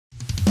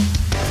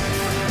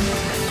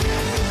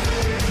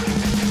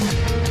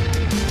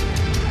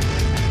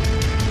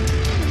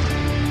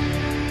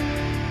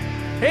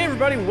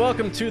everybody.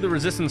 Welcome to the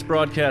Resistance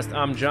broadcast.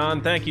 I'm John.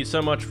 Thank you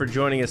so much for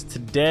joining us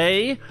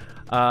today.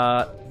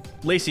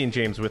 Lacey and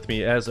James with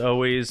me, as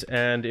always.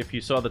 And if you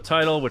saw the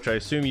title, which I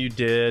assume you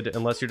did,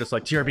 unless you're just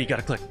like, TRB,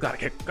 gotta click,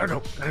 gotta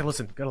go, gotta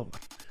listen,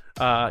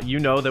 you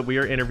know that we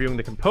are interviewing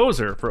the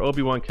composer for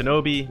Obi-Wan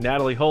Kenobi,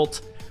 Natalie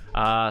Holt.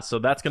 So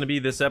that's going to be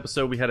this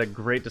episode. We had a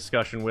great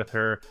discussion with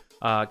her.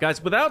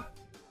 Guys, without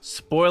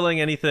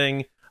spoiling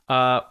anything,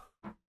 your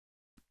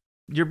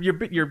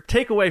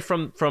takeaway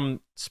from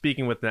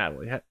speaking with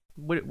Natalie,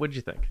 what did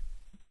you think?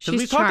 Because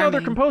we've talked to other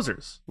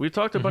composers. We've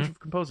talked to a bunch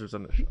of composers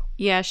on this show.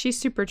 Yeah, she's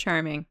super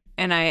charming.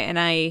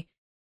 And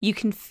you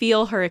can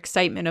feel her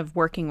excitement of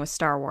working with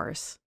Star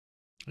Wars.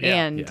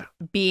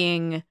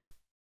 Being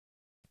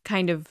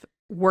kind of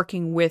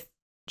working with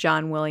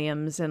John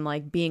Williams and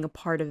like being a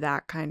part of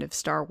that kind of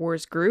Star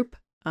Wars group.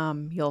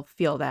 You'll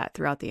feel that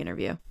throughout the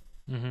interview.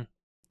 Mm-hmm.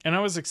 And I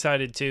was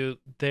excited too.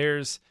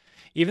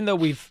 Even though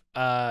we've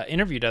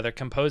interviewed other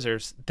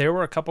composers, there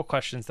were a couple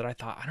questions that I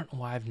thought, I don't know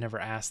why I've never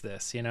asked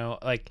this, you know,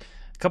 like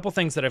a couple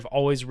things that I've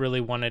always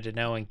really wanted to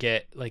know and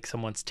get like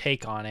someone's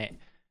take on it.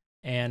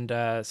 And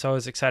so I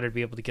was excited to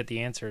be able to get the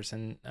answers,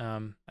 and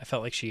I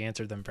felt like she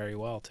answered them very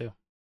well too.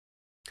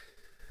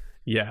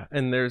 Yeah,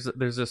 and there's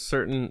a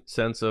certain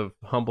sense of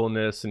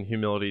humbleness and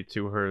humility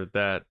to her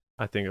that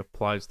I think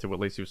applies to what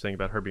Lacey was saying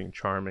about her being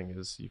charming.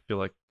 Is you feel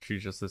like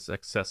she's just this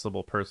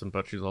accessible person,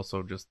 but she's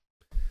also just,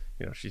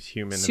 you know, she's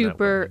human.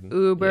 Super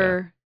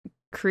uber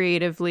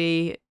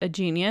creatively a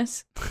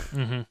genius.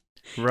 Right.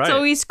 It's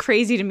always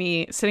crazy to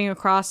me sitting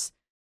across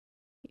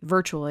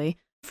virtually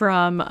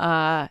from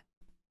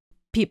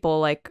people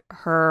like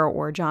her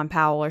or John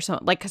Powell or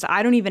something, like, because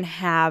I don't even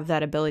have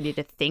that ability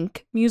to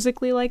think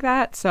musically like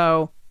that.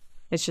 So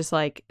it's just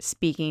like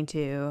speaking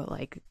to,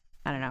 like,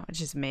 I don't know, it's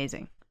just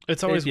amazing.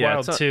 It's always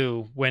wild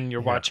too when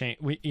you're watching,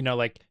 you know,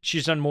 like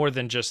she's done more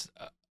than just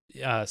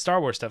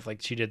Star Wars stuff.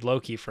 Like she did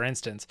Loki, for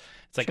instance.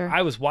 It's like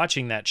I was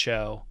watching that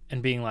show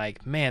and being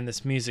like, man,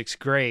 this music's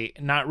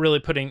great. Not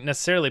really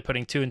necessarily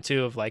putting two and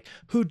two of like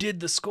who did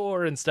the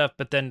score and stuff,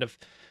 but then to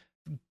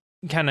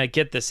kind of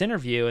get this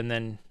interview and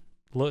then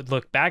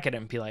look back at it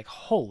and be like,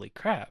 holy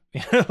crap.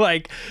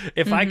 Like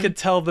if I could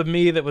tell the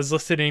me that was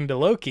listening to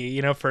Loki,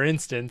 you know, for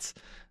instance,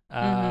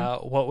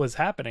 what was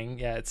happening.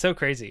 Yeah, it's so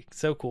crazy.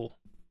 So cool.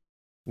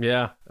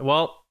 Yeah.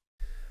 Well,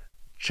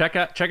 check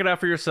it out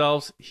for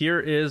yourselves. Here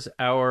is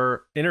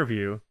our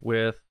interview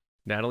with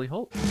Natalie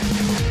Holt.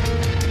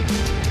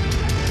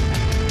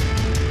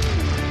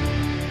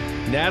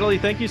 Natalie,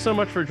 thank you so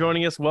much for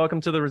joining us. Welcome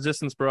to the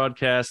Resistance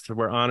broadcast.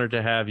 We're honored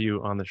to have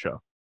you on the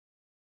show.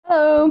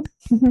 Hello.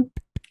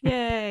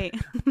 Yay.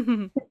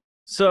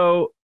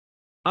 So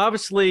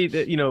obviously,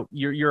 you know,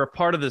 you're a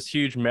part of this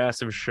huge,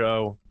 massive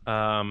show.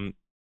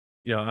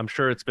 You know, I'm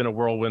sure it's been a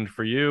whirlwind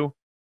for you.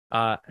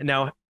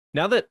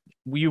 Now that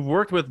you've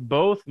worked with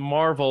both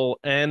Marvel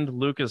and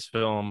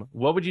Lucasfilm,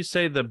 what would you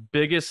say the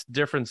biggest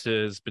difference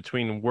is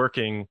between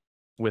working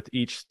with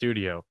each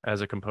studio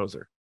as a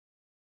composer?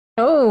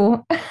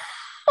 Oh, I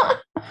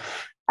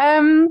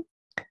don't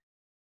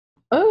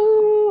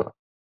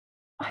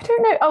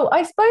know. Oh,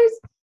 I suppose,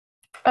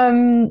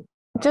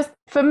 just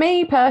for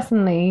me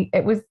personally,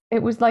 it was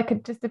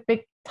like just a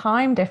big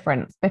time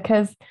difference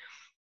because,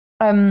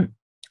 I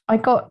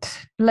got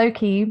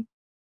Loki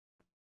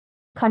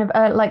kind of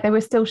like they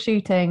were still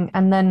shooting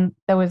and then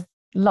there was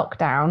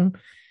lockdown,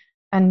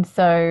 and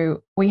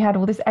so we had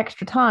all this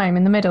extra time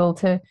in the middle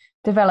to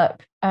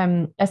develop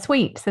a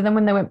suite. So then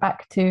when they went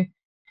back to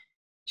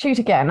shoot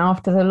again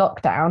after the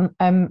lockdown,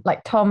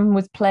 like Tom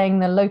was playing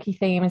the Loki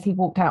theme as he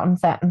walked out on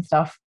set and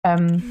stuff. What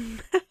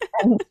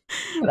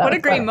a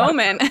great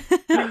moment.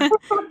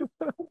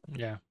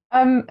 Yeah.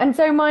 And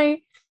so and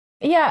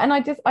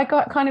I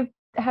got kind of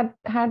had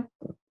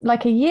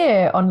like a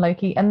year on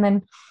Loki, and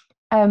then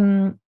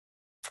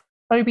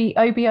Obi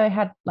I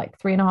had like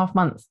 3.5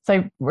 months.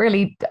 So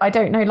really, I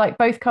don't know, like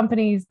both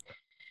companies,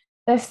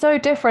 they're so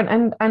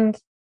different, and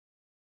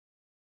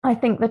I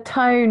think the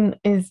tone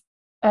is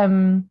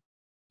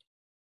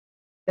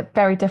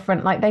very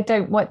different. Like they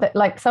don't want that.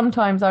 Like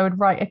sometimes I would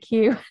write a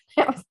cue.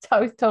 I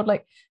was told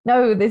like,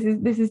 no, this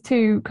is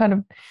too kind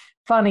of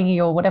funny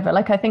or whatever.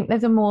 Like I think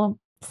there's a more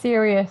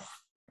serious.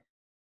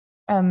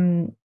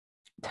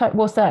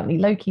 Well, certainly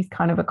Loki's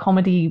kind of a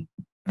comedy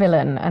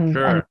villain,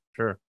 and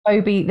Sure.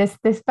 Obi, this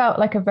felt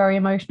like a very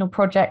emotional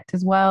project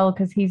as well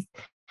because he's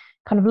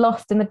kind of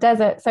lost in the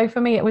desert. So for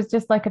me, it was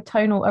just like a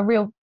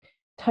real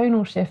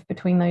tonal shift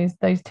between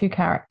those two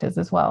characters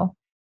as well.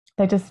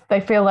 They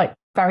feel like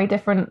very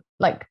different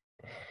like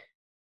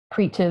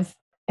creatures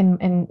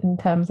in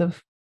terms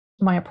of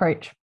my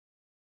approach.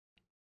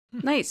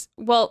 Nice.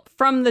 Well,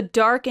 from the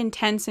dark,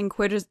 intense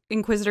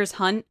Inquisitor's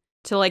hunt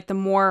to like the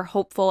more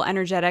hopeful,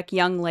 energetic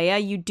young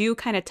Leia, you do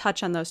kind of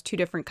touch on those two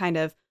different kind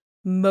of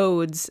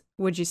modes,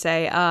 would you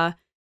say?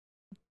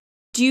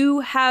 Do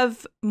you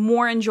have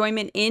more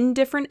enjoyment in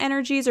different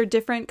energies or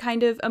different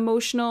kind of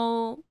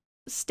emotional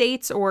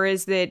states, or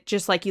is it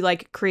just like you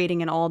like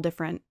creating in all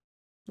different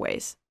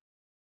ways?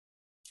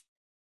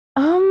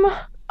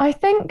 I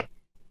think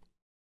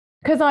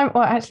because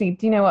well, actually,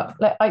 do you know what?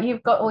 Like,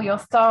 you've got all your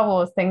Star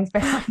Wars things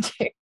behind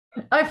you.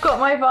 I've got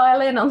my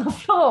violin on the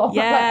floor.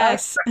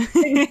 Yes.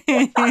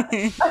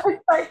 I was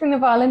practicing the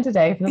violin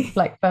today for the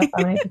first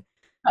time.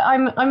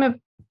 I'm a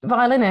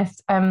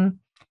violinist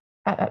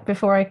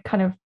before I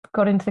kind of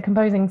got into the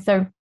composing.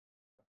 So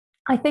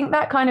I think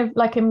that kind of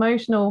like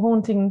emotional,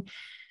 haunting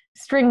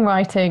string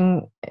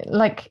writing,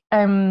 like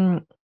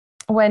when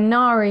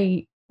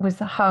Nari was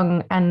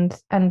hung and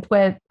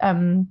where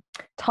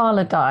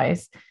Tala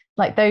dies,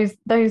 like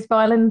those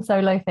violin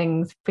solo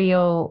things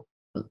feel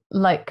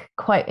like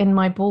quite in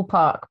my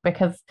ballpark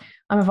because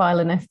I'm a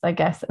violinist, I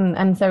guess,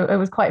 and so it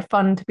was quite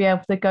fun to be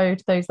able to go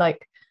to those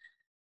like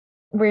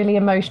really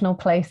emotional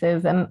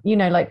places, and you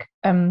know, like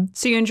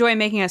so you enjoy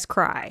making us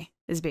cry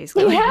is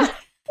basically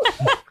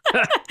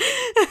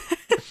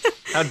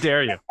How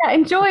dare you? Yeah,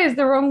 enjoy is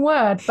the wrong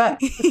word,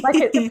 but like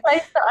it's a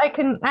place that I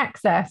can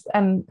access,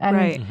 and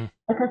right.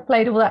 like I've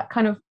played all that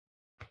kind of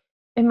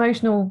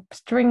emotional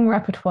string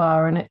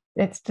repertoire, and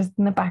it's just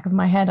in the back of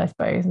my head, I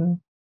suppose. And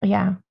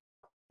yeah,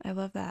 I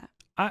love that.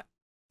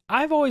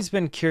 I've always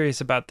been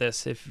curious about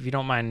this, if you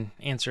don't mind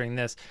answering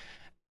this.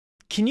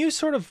 Can you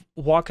sort of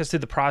walk us through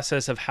the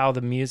process of how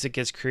the music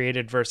is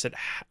created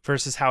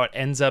versus how it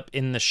ends up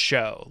in the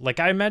show? Like,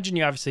 I imagine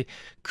you obviously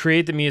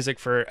create the music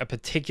for a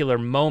particular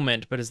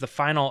moment, but as the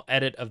final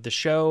edit of the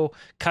show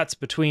cuts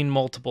between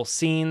multiple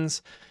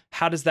scenes,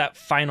 how does that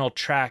final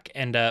track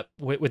end up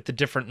with the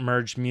different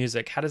merged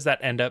music? How does that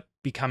end up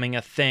becoming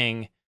a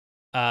thing,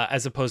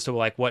 as opposed to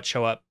like what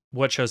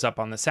shows up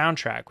on the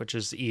soundtrack, which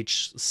is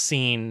each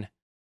scene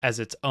as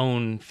its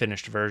own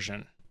finished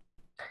version?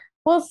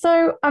 well,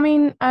 so I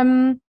mean,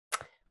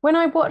 when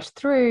I watched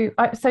through,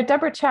 so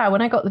Deborah Chow,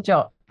 when I got the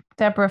job,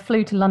 Deborah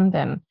flew to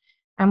London,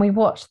 and we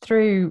watched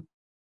through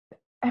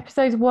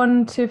episodes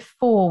 1 to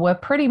 4 were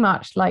pretty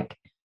much like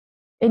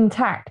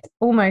intact,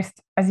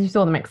 almost as you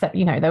saw them, except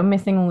you know they were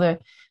missing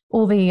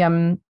all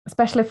the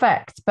special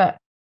effects, but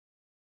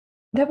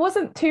there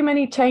wasn't too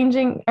many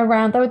changing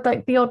around. There was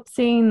like the odd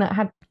scene that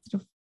had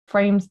sort of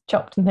frames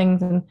chopped and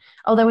things, and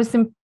there was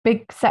some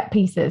big set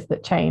pieces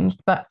that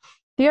changed, but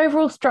the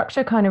overall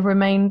structure kind of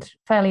remained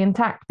fairly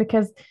intact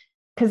because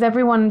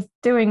everyone's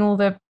doing all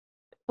the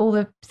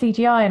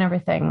CGI and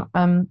everything,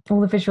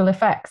 all the visual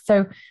effects.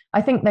 So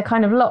I think they're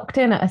kind of locked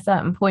in at a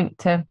certain point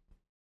to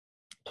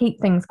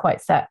keep things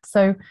quite set.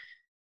 So,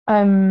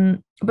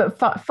 but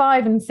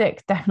 5 and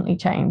 6 definitely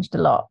changed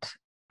a lot.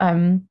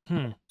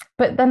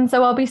 But then,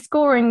 so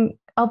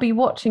I'll be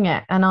watching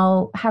it, and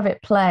I'll have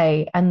it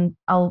play, and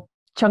I'll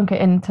chunk it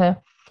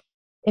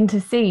into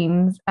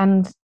scenes,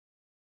 and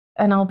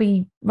I'll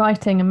be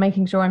writing and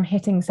making sure I'm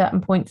hitting certain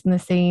points in the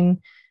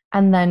scene.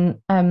 And then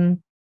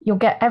you'll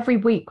get, every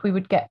week we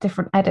would get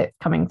different edits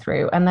coming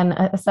through. And then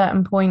at a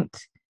certain point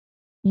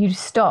you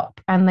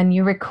stop, and then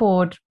you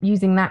record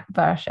using that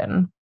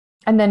version.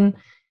 And then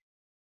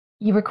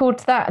you record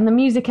to that, and the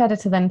music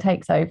editor then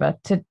takes over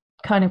to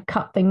kind of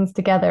cut things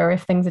together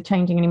if things are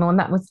changing anymore. And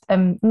that was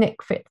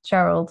Nick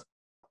Fitzgerald.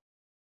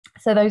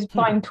 So those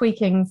fine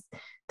tweakings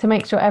to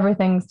make sure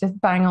everything's just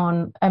bang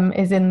on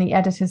is in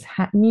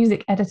the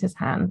music editor's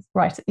hands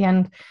right at the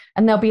end,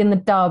 and they'll be in the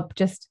dub,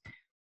 just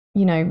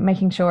you know,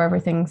 making sure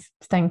everything's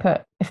staying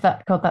put. If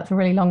that's a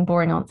really long,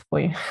 boring answer for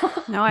you.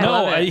 No, I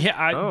love it.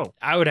 Yeah,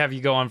 I would have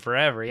you go on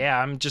forever. Yeah,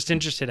 I'm just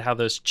interested how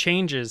those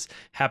changes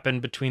happen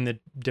between the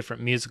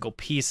different musical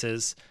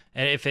pieces,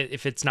 and if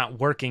it's not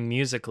working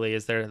musically,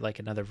 is there like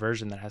another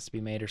version that has to be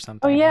made or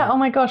something? Oh yeah, oh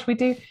my gosh, we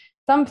do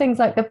some things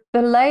like the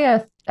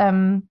Leia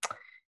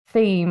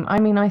theme. I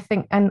mean, I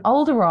think, and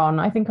Alderaan,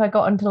 I think I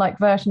got into like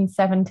version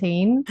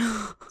 17.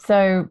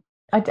 So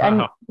and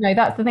you know,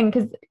 that's the thing,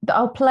 because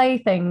I'll play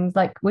things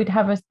like we'd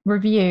have a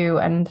review,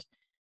 and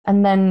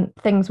then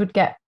things would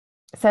get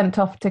sent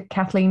off to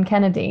Kathleen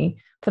Kennedy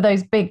for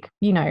those big,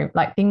 you know,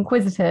 like the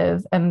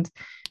Inquisitors and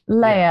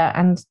Leia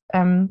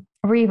and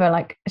Reva.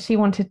 Like she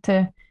wanted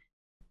to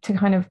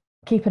kind of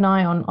keep an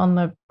eye on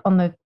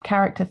the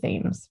character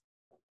themes.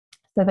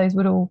 So those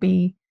would all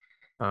be,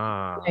 you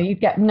know, you'd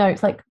get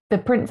notes like the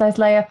Princess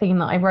Leia theme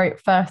that I wrote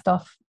first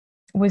off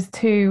was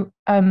to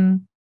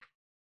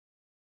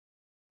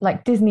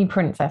like Disney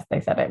princess,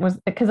 they said. It was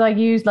because I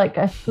used like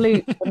a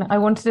flute and I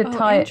wanted to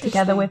tie it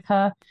together with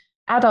her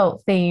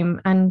adult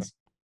theme, and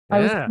I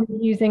was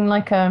using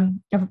like a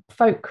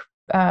folk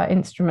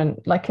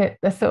instrument, like a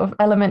sort of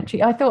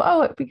elementary. I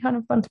thought, it'd be kind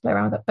of fun to play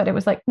around with it, but it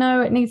was like,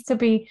 no, it needs to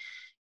be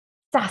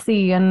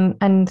sassy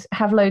and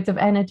have loads of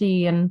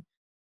energy and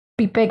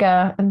be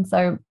bigger. And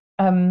so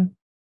that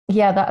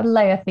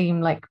Leia theme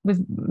like was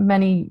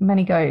many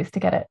goes to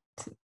get it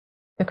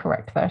the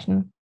correct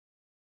version.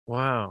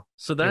 Wow.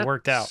 So that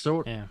worked out.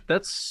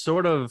 That's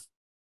sort of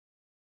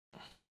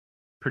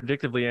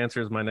predictably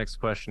answers my next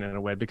question in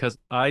a way, because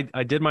I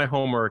did my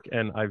homework,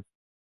 and I've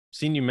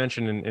seen you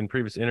mention in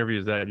previous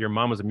interviews that your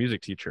mom was a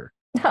music teacher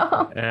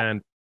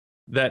and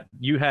that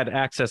you had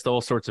access to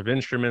all sorts of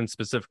instruments,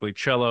 specifically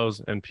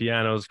cellos and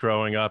pianos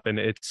growing up. And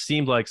it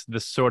seemed like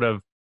this sort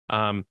of,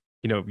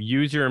 you know,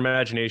 use your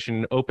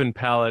imagination, open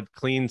palette,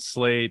 clean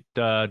slate,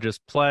 just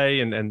play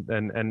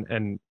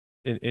and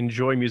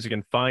enjoy music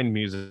and find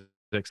music.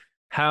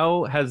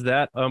 How has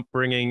that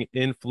upbringing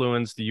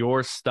influenced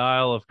your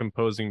style of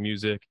composing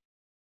music?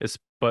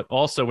 But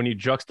also when you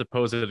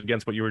juxtapose it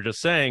against what you were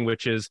just saying,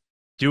 which is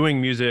doing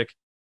music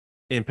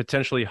in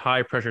potentially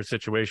high pressure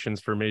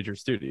situations for major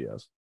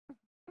studios.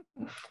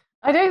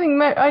 I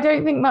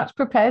don't think much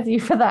prepares you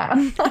for that.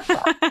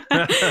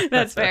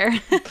 That's fair.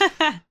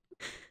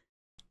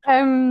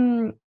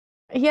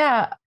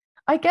 Yeah,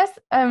 I guess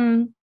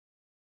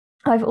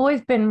I've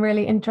always been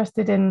really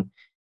interested in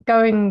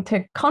going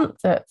to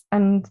concerts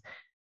and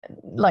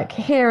like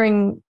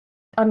hearing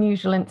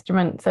unusual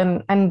instruments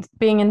and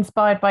being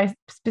inspired by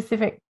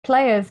specific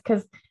players,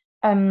 because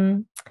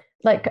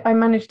like I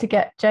managed to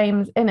get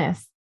James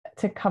Innes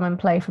to come and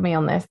play for me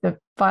on this, the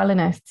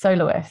violinist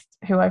soloist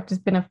who I've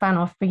just been a fan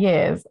of for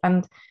years,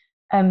 and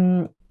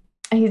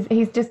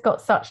he's just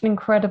got such an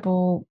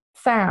incredible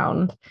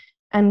sound,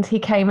 and he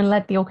came and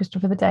led the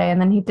orchestra for the day, and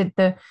then he did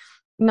the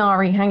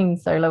Nari hanging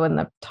solo and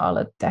the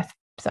Tala death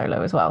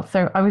solo as well.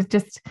 So I was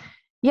just,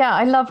 yeah,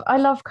 I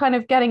love kind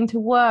of getting to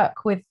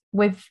work with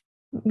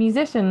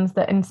musicians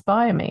that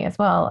inspire me as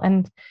well,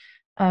 and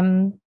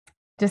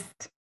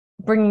just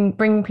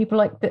bringing people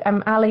like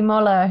the Ali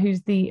Moller,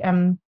 who's the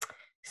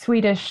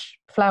Swedish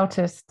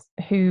flautist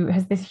who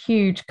has this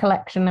huge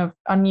collection of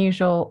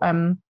unusual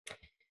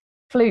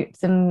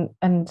flutes and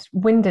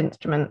wind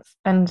instruments,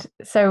 and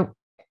so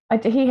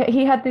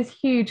he had this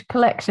huge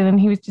collection, and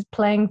he was just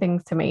playing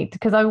things to me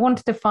because I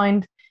wanted to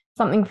find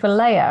something for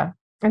Leia,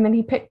 and then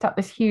he picked up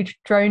this huge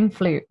drone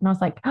flute, and I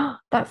was like, oh,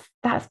 that's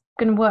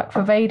going to work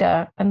for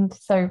Vader, and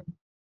so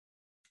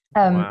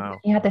wow.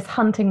 He had this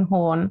hunting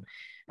horn,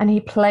 and he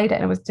played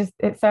it, and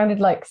it sounded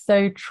like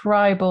so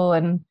tribal,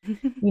 and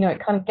it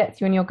kind of gets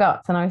you in your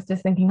guts, and I was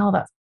just thinking, oh,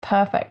 that's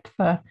perfect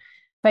for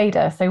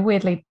Vader. So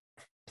weirdly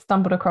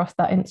stumbled across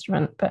that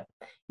instrument, but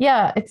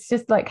yeah, it's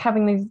just like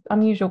having these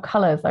unusual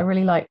colors. I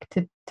really like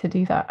to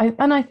do that.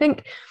 I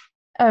think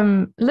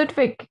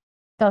Ludwig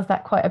does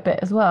that quite a bit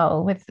as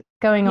well, with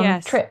going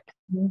on trips,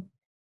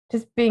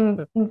 just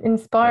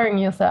inspiring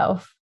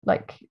yourself,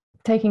 like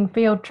taking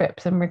field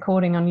trips and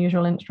recording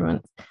unusual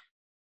instruments.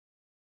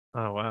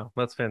 Oh, wow.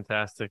 That's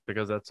fantastic,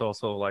 because that's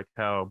also like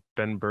how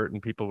Ben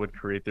Burtt people would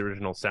create the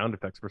original sound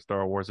effects for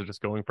Star Wars, of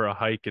just going for a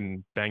hike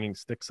and banging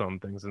sticks on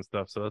things and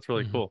stuff. So that's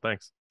really cool.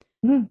 Thanks.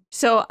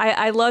 So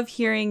I love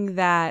hearing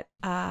that,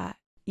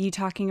 you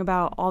talking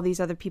about all these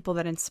other people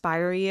that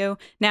inspire you.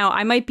 Now,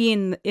 it might be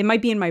in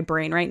my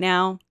brain right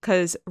now,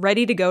 because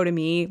Ready to Go to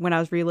me, when I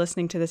was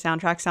re-listening to the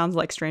soundtrack, sounds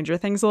like Stranger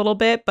Things a little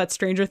bit, but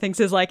Stranger Things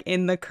is like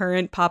in the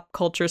current pop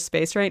culture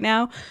space right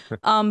now.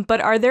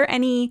 But are there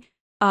any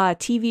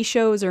TV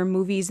shows or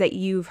movies that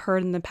you've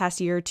heard in the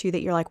past year or two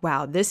that you're like,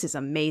 wow, this is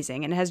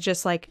amazing, and has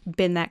just like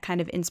been that kind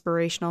of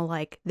inspirational,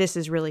 like this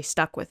is really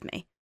stuck with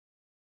me?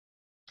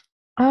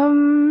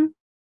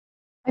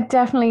 I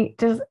definitely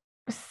just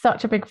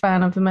such a big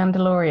fan of The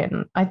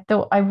Mandalorian.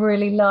 I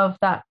really love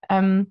that.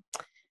 I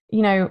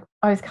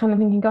was kind of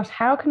thinking, gosh,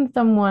 how can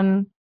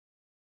someone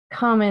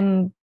come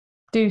and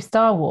do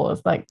Star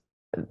Wars, like,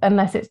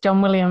 unless it's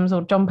John Williams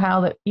or John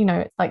Powell, that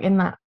it's like in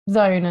that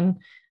zone,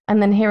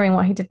 and then hearing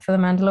what he did for The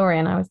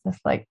Mandalorian, I was just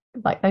like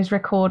those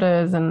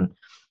recorders, and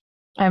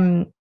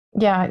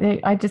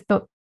I just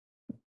thought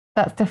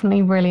that's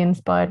definitely really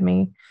inspired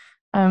me.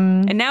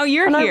 And now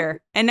you're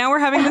here, and now we're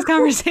having this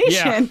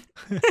conversation.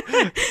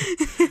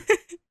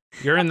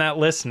 You're in that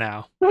list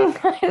now.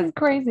 It's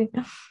crazy.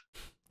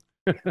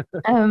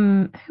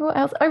 Who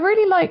else? I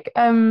really like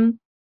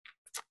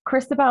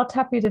Cristobal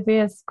Tapia de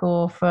Vere's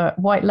score for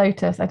White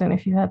Lotus. I don't know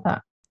if you heard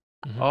that.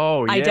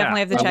 Oh, yeah. I definitely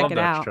have to check it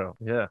out. Show.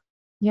 Yeah.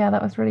 Yeah,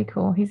 that was really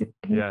cool. He's a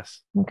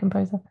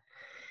composer.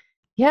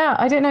 Yeah,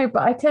 I don't know,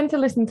 but I tend to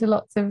listen to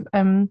lots of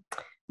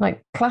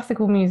like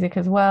classical music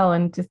as well,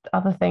 and just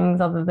other things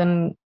other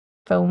than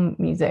film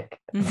music.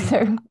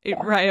 So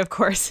right, of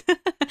course.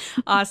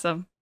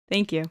 Awesome.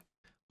 Thank you.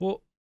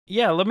 Well,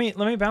 yeah, let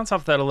me bounce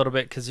off that a little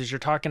bit, because as you're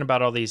talking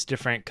about all these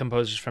different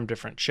composers from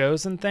different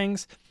shows and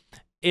things,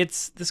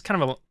 it's this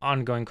kind of an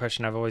ongoing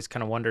question I've always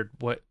kind of wondered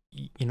what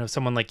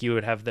someone like you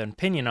would have the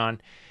opinion on.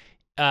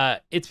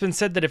 It's been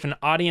said that if an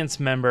audience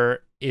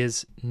member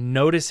is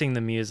noticing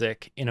the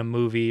music in a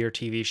movie or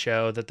TV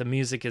show, that the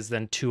music is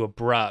then too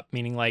abrupt,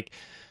 meaning like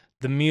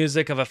the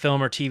music of a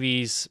film or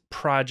TV's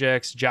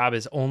project's job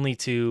is only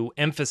to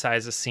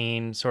emphasize a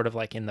scene sort of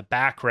like in the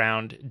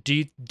background.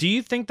 Do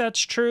you think that's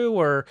true?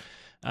 Or,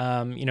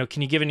 can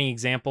you give any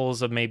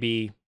examples of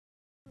maybe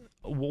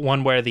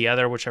one way or the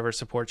other, whichever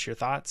supports your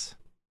thoughts?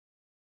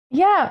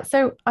 Yeah,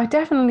 so I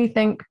definitely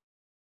think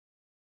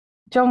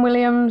John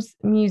Williams'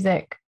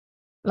 music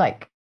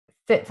like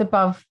sits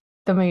above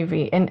the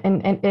movie, and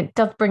it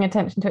does bring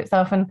attention to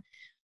itself,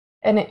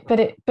 but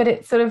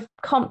it sort of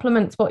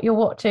complements what you're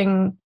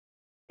watching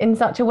in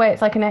such a way.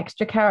 It's like an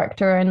extra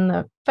character in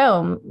the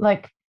film.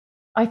 Like,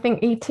 I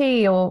think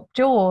E.T. or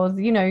Jaws,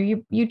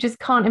 you just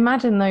can't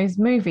imagine those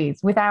movies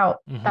without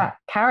that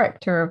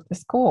character of the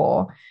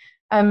score.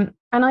 And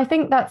I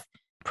think that's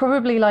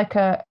probably like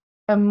a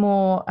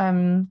more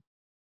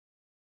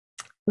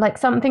like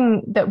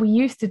something that we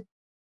used to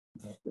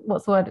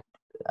what's the word?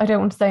 I don't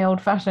want to say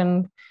old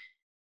fashioned,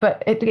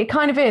 but it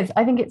kind of is.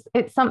 I think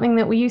it's something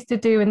that we used to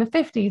do in the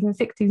 50s and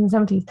 60s and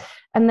 70s.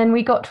 And then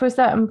we got to a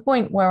certain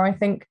point where I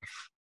think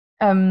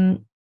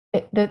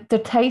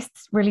the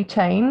tastes really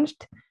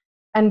changed.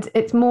 And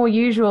it's more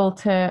usual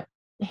to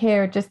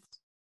hear just,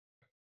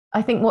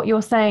 I think what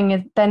you're saying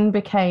is then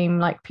became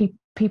like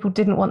people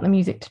didn't want the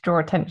music to draw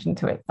attention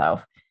to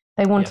itself.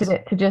 They wanted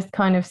it to just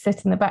kind of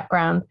sit in the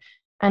background.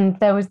 And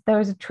there was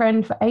a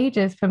trend for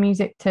ages for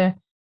music to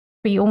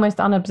be almost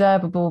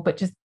unobservable, but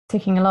just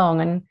ticking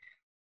along.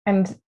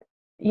 And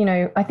you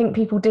know, I think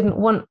people didn't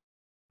want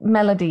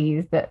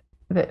melodies that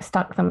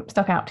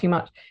stuck out too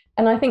much.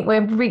 And I think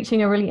we're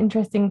reaching a really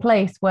interesting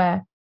place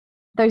where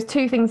those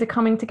two things are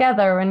coming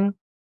together. And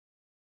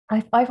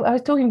I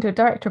was talking to a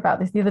director about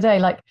this the other day,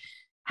 like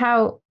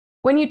how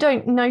when you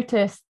don't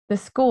notice the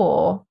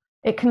score,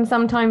 it can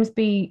sometimes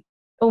be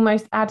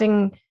almost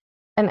adding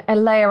a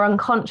layer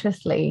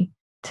unconsciously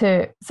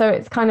to, so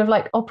it's kind of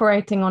like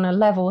operating on a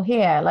level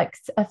here, like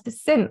a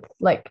synth,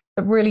 like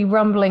really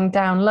rumbling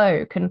down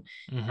low can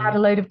add a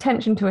load of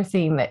tension to a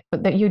scene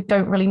that you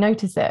don't really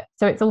notice it.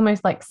 So it's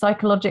almost like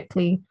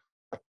psychologically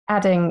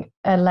adding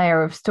a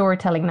layer of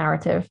storytelling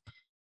narrative.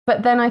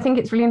 But then I think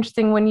it's really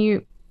interesting when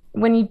you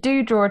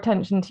do draw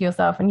attention to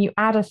yourself and you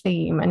add a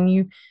theme, and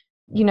you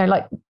know,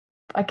 like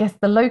I guess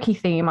the Loki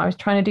theme, I was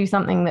trying to do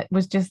something that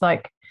was just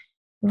like,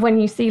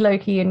 when you see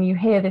Loki and you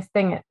hear this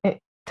thing,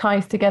 it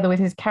ties together with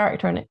his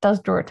character and it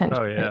does draw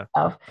attention to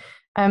itself.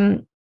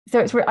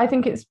 So I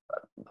think it's,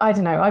 I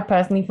don't know, I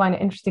personally find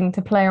it interesting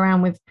to play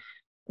around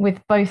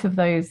with both of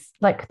those,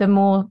 like the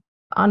more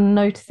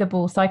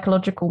unnoticeable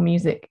psychological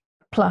music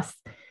plus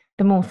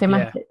the more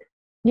thematic.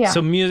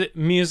 So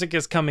music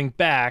is coming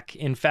back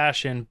in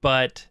fashion,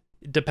 but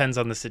it depends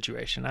on the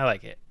situation. I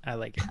like it. I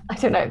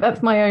don't know,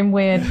 that's my own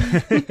weird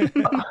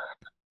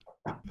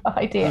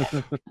idea.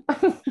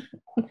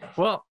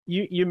 Well,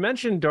 you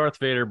mentioned Darth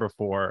Vader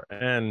before,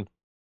 and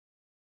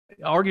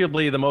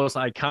arguably the most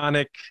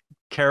iconic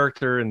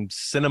character in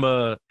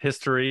cinema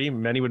history.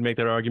 Many would make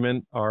that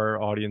argument.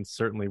 Our audience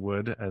certainly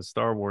would, as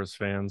Star Wars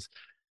fans.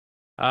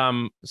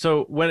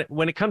 So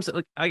when it comes to,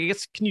 like, I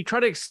guess, can you try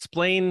to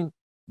explain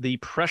the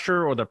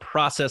pressure or the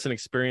process and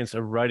experience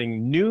of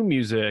writing new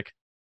music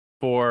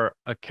for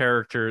a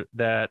character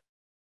that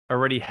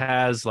already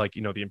has, like,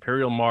 you know, the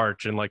Imperial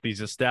March and like these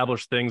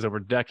established things over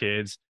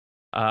decades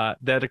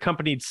that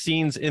accompanied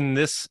scenes in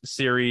this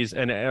series?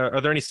 And are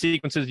there any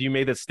sequences you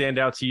made that stand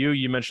out to you?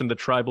 You mentioned the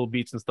tribal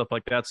beats and stuff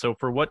like that. So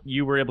for what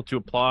you were able to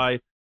apply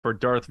for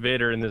Darth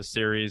Vader in this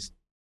series,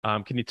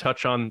 can you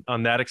touch on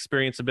that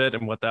experience a bit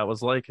and what that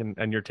was like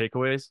and your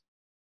takeaways?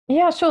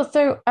 Yeah, sure.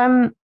 So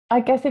I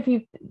guess if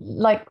you,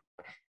 like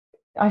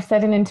I've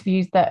said in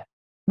interviews, that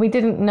we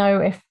didn't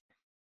know if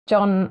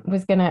John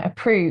was going to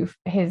approve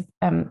his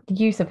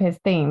use of his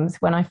themes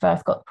when I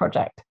first got the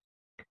project.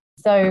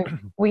 So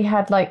we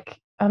had like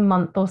a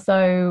month or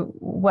so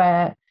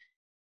where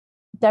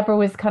Deborah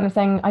was kind of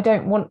saying, I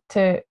don't want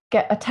to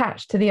get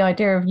attached to the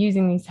idea of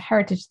using these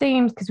heritage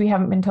themes because we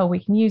haven't been told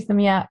we can use them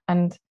yet.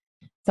 And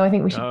so I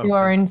think we should do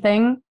our own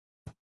thing.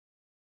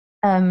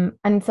 And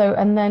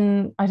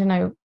then, I don't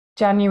know,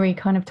 January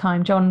kind of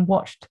time, John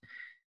watched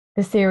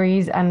the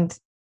series and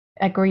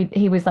agreed.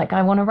 He was like,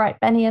 I want to write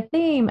Baney a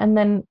theme. And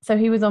then, so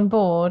he was on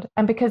board.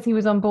 And because he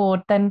was on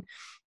board, then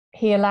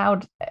he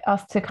allowed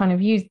us to kind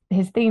of use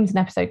his themes in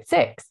episode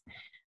 6.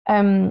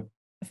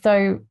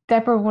 So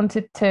Deborah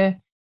wanted to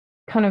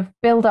kind of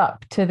build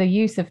up to the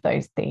use of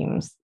those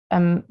themes.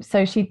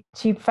 So she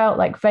felt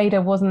like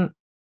Vader wasn't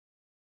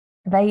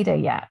Vader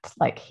yet.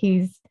 Like,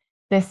 he's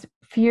this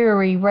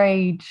fury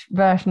rage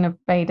version of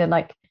Vader.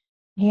 Like,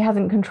 he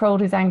hasn't controlled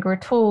his anger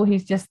at all.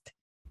 He's just,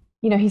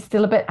 you know, he's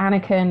still a bit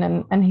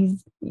Anakin, and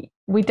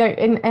we don't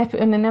in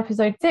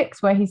episode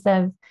 6 where he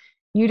says,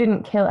 you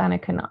didn't kill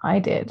Anakin, I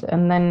did.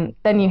 And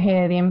then you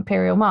hear the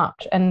Imperial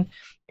March, and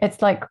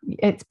it's like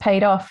it's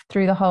paid off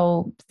through the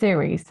whole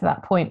series to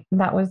that point.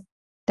 That was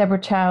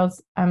Deborah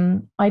Chow's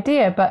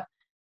idea. But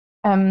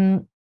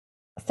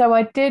so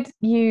I did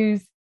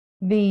use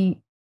the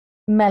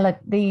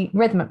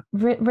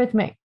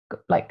rhythmic,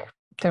 like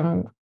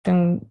dung,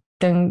 dung,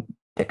 dung,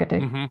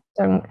 dung,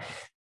 dung,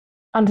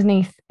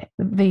 underneath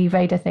the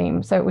Vader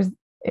theme. So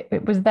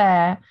it was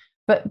there,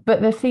 but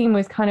the theme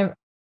was kind of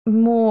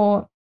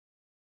more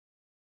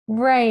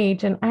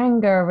rage and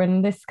anger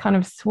and this kind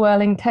of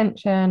swirling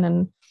tension,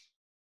 and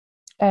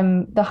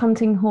the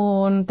hunting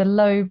horn, the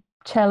low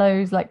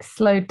cellos like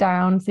slowed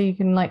down so you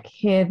can like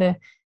hear the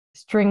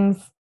strings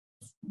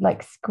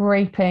like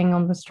scraping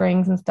on the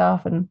strings and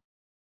stuff, and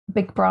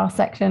big brass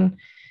section,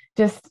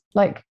 just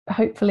like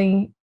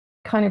hopefully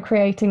kind of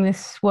creating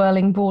this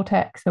swirling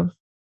vortex of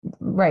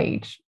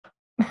rage.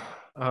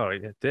 Oh,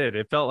 it did.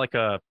 It felt like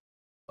a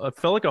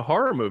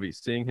horror movie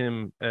seeing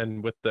him,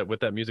 and with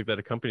that music that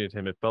accompanied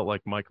him, it felt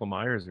like Michael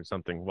Myers or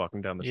something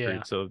walking down the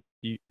street. So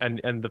you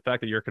and the fact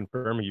that you're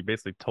confirming you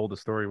basically told the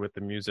story with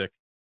the music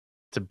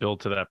to build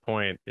to that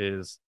point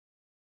is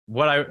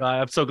what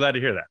I'm so glad to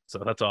hear that.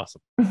 So that's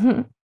awesome.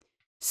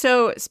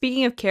 So,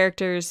 speaking of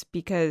characters,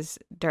 because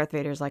Darth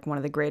Vader is like one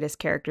of the greatest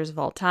characters of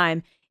all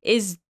time,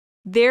 is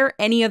there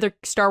any other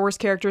Star Wars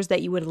characters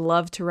that you would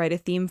love to write a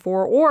theme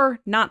for, or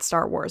not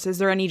Star Wars? Is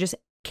there any just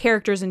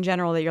characters in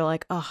general that you're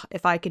like, oh,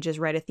 if I could just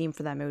write a theme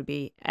for them, it would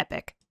be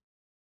epic?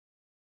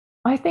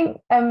 I think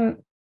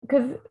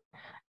because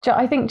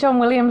I think John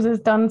Williams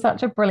has done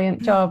such a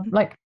brilliant job.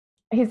 Like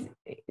his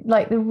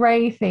the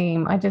Rey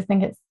theme, I just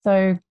think it's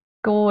so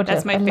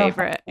gorgeous. That's my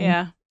favorite.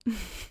 Yeah.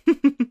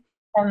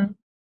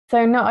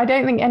 So no, I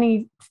don't think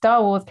any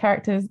Star Wars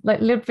characters like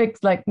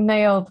Ludwig's like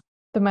nailed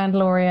the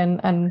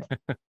Mandalorian,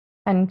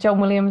 and John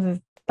Williams has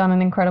done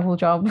an incredible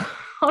job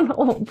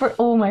on for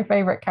all my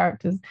favorite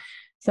characters.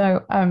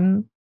 So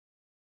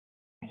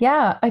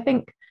yeah, I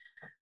think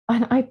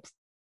I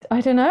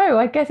don't know.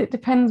 I guess it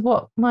depends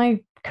what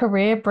my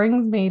career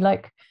brings me.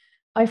 Like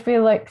I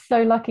feel like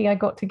so lucky I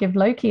got to give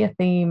Loki a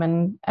theme,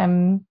 and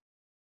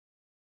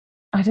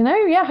I don't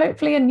know, yeah,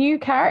 hopefully a new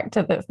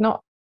character that's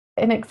not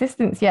in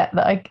existence yet,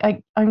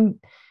 that I'm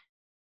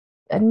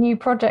a new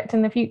project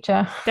in the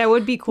future. That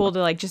would be cool to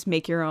like just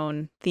make your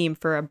own theme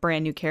for a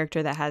brand new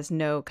character that has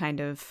no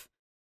kind of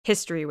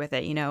history with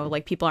it, you know,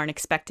 like people aren't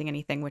expecting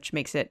anything, which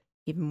makes it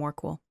even more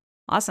cool.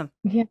 Awesome.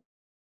 Yeah.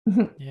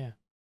 Yeah.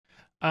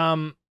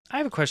 I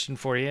have a question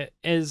for you.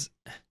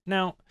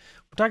 Now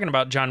we're talking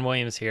about John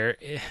Williams here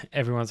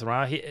every once in a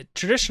while.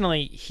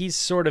 Traditionally, he's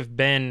sort of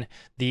been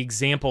the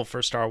example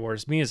for Star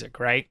Wars music,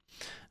 right?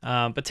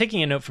 But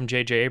taking a note from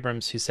J.J.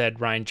 Abrams, who said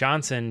Rian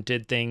Johnson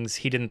did things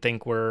he didn't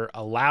think were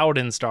allowed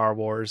in Star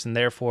Wars, and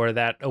therefore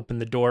that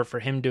opened the door for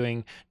him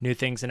doing new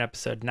things in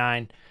Episode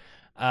 9.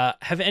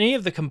 Have any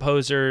of the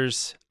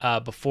composers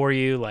before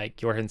you, like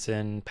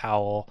Johansson,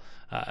 Powell,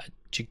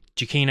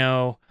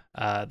 Giacchino,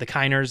 the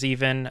Kiners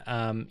even,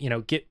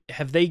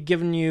 have they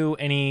given you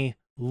any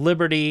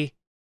liberty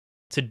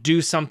to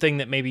do something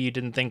that maybe you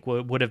didn't think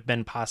would have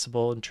been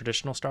possible in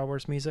traditional Star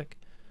Wars music?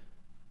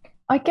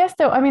 I guess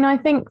so. I mean, I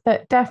think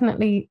that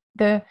definitely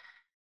the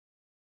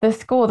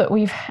score that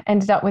we've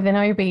ended up with in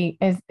Obi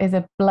is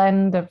a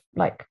blend of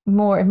like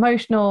more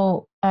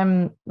emotional,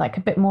 like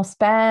a bit more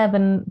spare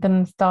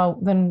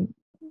than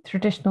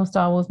traditional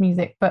Star Wars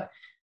music, but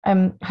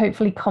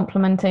hopefully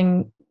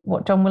complementing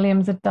what John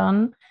Williams had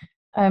done.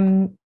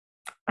 And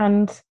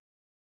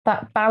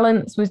that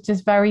balance was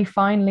just very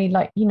finely,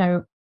 like, you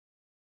know,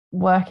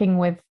 working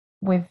with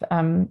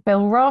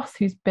Bill Ross,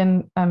 who's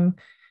been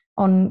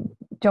on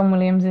John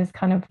Williams's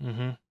kind of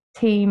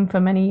team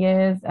for many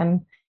years, and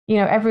you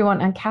know,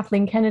 everyone, and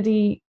Kathleen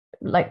Kennedy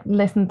like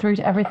listened through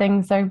to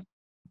everything. So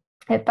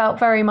it felt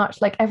very much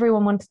like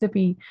everyone wanted to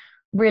be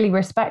really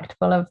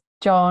respectful of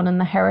John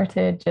and the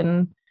heritage,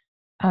 and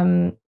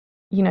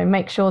you know,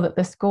 make sure that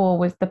the score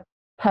was the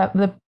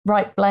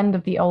right blend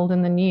of the old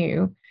and the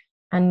new.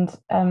 And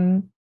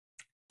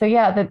so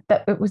yeah,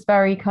 that it was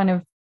very kind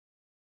of,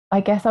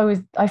 I guess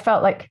I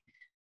felt like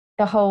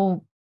the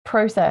whole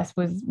process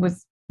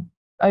was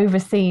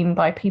overseen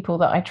by people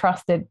that I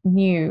trusted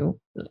knew,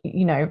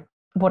 you know,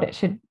 what it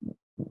should,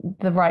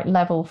 the right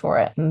level for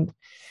it. And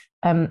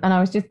I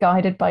was just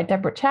guided by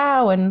Deborah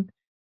Chow, and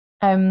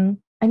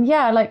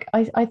yeah, like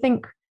I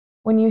think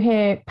when you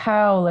hear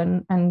Powell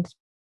and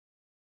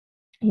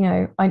you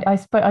know, I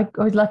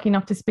was lucky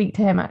enough to speak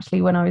to him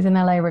actually when I was in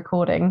LA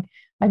recording.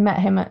 I met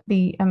him at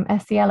the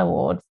SCL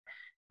Awards,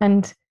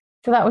 and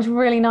so that was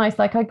really nice.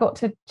 Like I got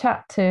to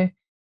chat to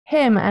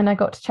him, and I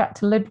got to chat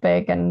to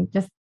Ludwig, and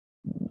just,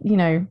 you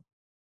know,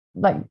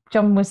 like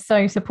John was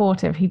so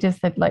supportive. He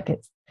just said like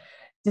it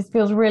just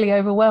feels really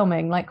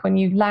overwhelming, like when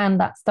you land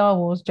that Star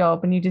Wars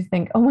job and you just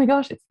think, oh my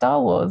gosh, it's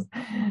Star Wars,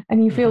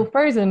 and you feel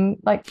frozen,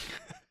 like,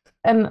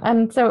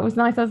 and so it was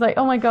nice. I was like,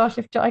 oh my gosh,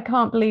 I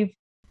can't believe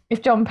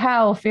if John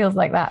Powell feels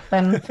like that,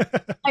 then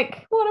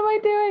like, what am I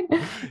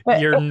doing? But,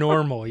 you're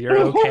normal. You're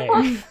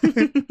okay.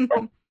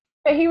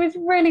 But he was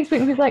really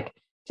sweet. He was like,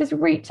 just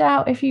reach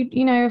out if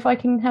you know, if I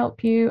can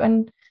help you.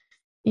 And,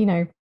 you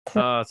know,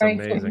 that's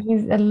amazing.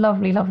 He's a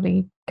lovely,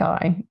 lovely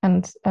guy.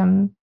 And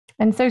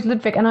so is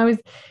Ludwig. And I was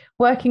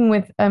working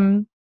with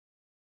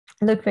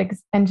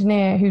Ludwig's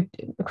engineer,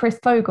 Chris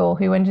Fogel,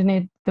 who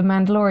engineered the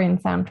Mandalorian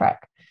soundtrack.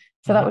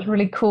 So that was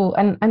really cool.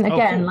 And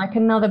again, cool. Like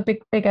another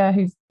big figure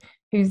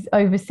who's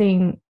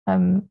overseen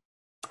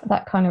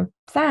that kind of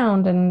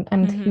sound,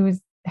 and he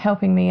was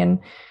helping me, and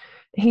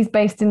he's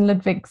based in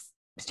Ludwig's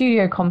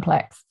studio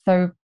complex.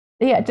 So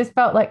yeah, it just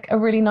felt like a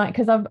really nice,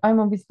 because I'm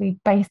obviously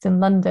based in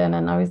London,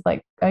 and I was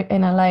like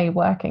in LA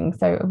working,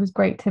 so it was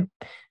great to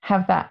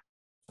have that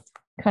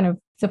kind of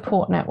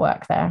support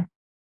network there.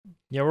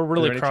 Yeah, we're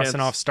really crossing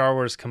off Star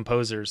Wars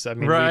composers. I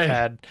mean, We've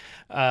had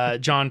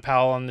John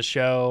Powell on the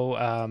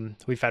show.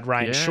 We've had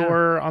Ryan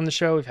Shore on the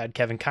show. We've had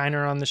Kevin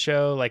Kiner on the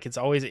show. Like, it's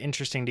always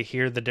interesting to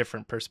hear the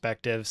different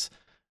perspectives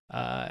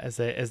as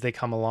they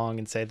come along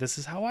and say, this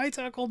is how I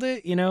tackled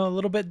it, you know, a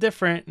little bit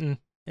different. And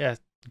yeah,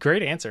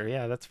 great answer.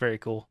 Yeah, that's very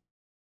cool.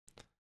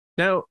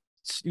 Now,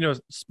 you know,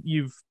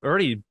 you've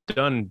already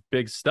done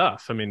big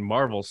stuff. I mean,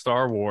 Marvel,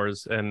 Star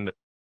Wars, and,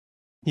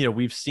 you know,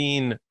 we've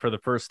seen for the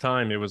first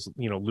time, it was,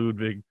 you know,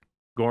 Ludwig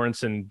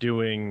Göransson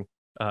doing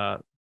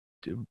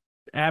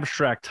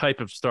abstract type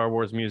of Star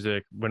Wars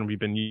music when we've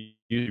been using,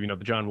 you know,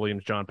 the John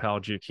Williams, John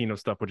Palahniuk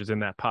stuff, which is in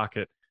that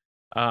pocket.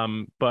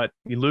 But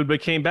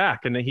Ludwig came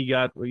back, and then he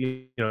got,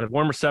 you know, a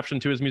warm reception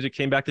to his music,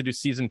 came back to do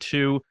season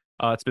 2.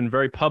 It's been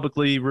very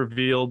publicly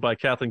revealed by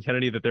Kathleen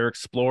Kennedy that they're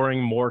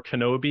exploring more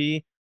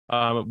Kenobi.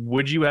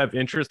 Would you have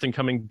interest in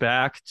coming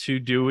back to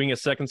doing a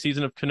second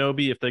season of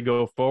Kenobi if they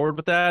go forward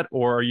with that?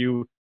 Or are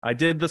you, I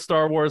did the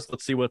Star Wars,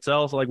 let's see what's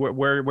else? Like,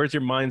 where's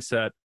your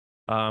mindset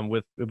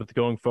with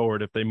going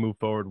forward if they move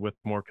forward with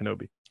more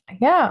Kenobi?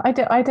 Yeah, I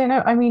don't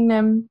know. I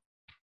mean,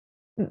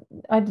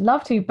 I'd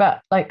love to,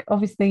 but like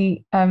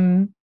obviously, I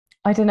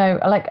don't know.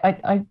 Like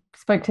I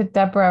spoke to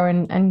Deborah,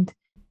 and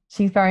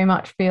she very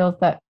much feels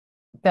that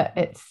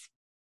it's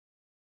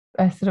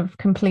a sort of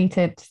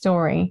completed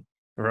story.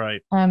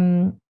 Right.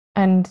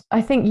 And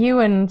I think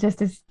Ewan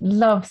just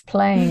loves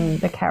playing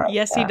the character.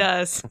 Yes, he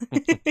does.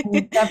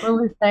 And Deborah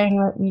was saying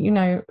that, you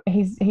know,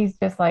 he's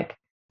just like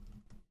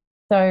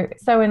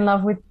so in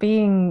love with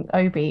being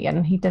Obi,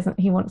 and he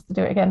wants to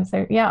do it again.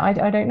 So yeah,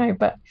 I don't know,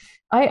 but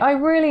I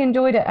really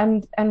enjoyed it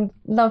and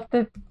loved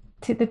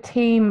the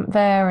team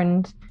there,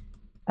 and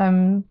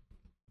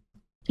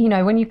you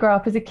know, when you grow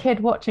up as a kid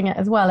watching it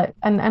as well,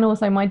 and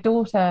also my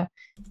daughter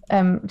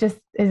just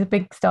is a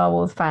big Star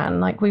Wars fan.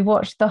 Like we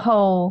watched the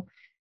whole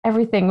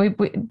everything. We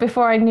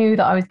before I knew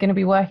that I was going to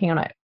be working on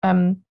it,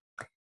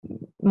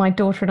 my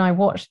daughter and I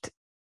watched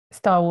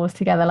Star Wars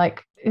together,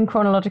 like in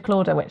chronological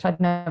order, which I'd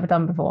never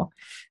done before.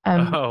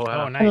 Oh,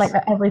 wow. Nice. And like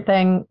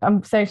everything.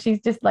 So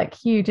she's just like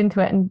huge into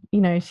it, and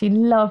you know, she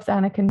loves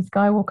Anakin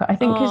Skywalker. I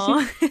think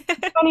because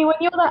it's funny when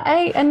you're that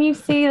age and you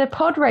see the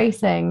pod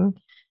racing,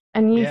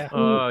 and you see,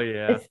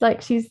 it's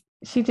like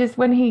she just,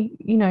 when he,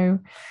 you know,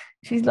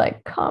 she's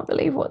like, can't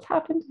believe what's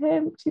happened to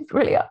him. She's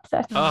really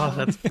upset. Oh,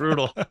 that's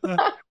brutal.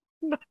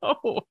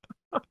 No.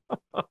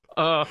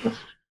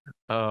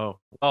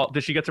 Oh,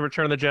 did she get to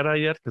Return of the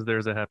Jedi yet? Because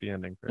there's a happy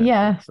ending for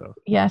yeah. So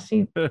Yeah,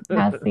 she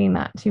has seen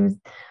that.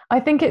 I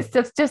think it's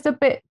just a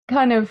bit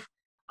kind of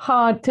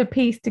hard to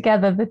piece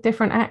together the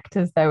different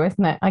actors though,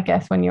 isn't it? I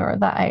guess when you're at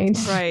that age.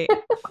 Right.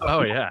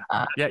 Oh yeah.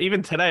 Yeah,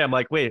 even today I'm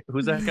like, wait,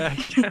 who's that guy?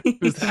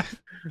 Who's that?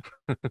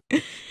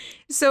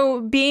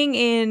 So being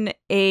in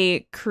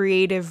a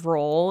creative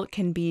role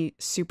can be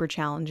super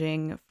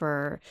challenging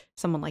for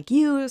someone like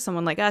you,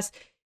 someone like us.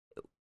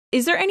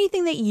 Is there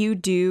anything that you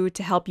do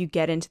to help you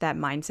get into that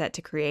mindset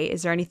to create?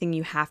 Is there anything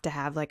you have to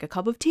have, like a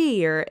cup of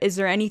tea, or is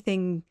there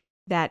anything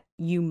that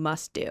you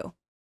must do?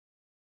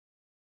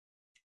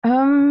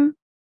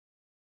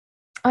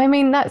 I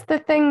mean, that's the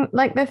thing.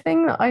 Like the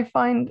thing that I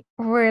find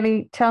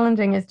really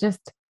challenging is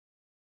just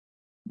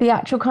the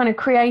actual kind of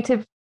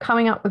creative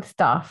coming up with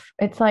stuff.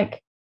 It's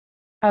like,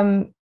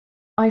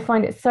 I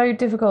find it so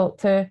difficult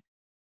to,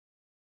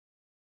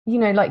 you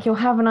know, like you'll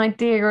have an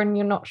idea and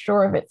you're not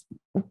sure if it's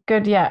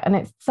good yet, and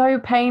it's so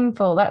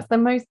painful. That's the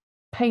most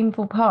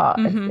painful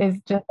part.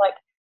 Is just like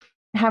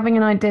having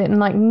an idea and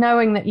like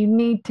knowing that you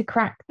need to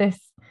crack this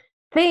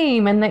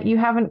theme, and that you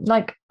haven't,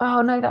 like,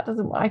 oh no, that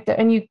doesn't work,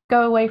 and you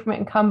go away from it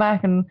and come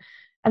back, and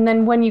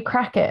then when you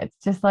crack it,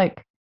 it's just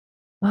like,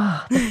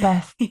 oh, the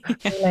best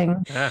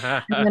feeling.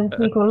 And then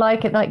people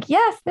like it, like,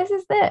 yes, this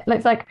is it.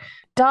 It's like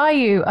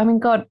Dayu. I mean,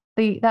 God,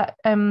 that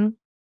I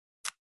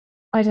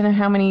don't know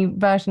how many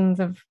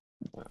versions of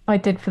I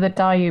did for the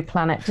Dayu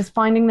planet, just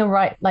finding the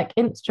right like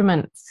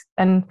instruments,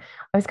 and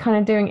I was kind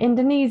of doing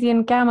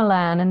Indonesian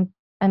gamelan,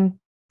 and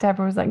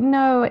Deborah was like,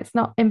 no, it's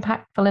not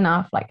impactful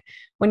enough. Like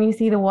when you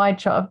see the wide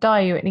shot of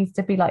Dayu, it needs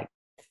to be like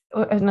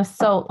an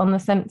assault on the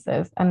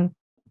senses. And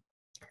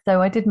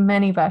so I did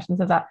many versions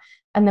of that.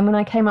 And then when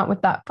I came up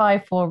with that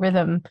 5/4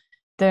 rhythm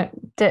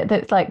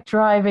that's like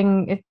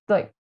driving, it's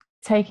like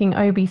taking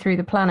Obi through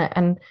the planet,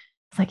 and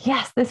it's like,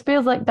 yes, this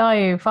feels like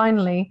Dayu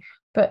finally.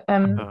 But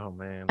oh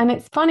man. And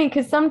it's funny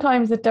because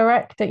sometimes the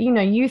director, you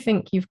know, you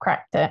think you've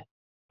cracked it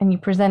and you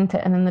present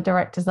it, and then the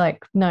director's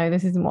like, no,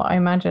 this isn't what I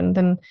imagined.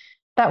 And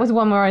that was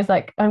one where I was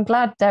like, I'm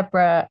glad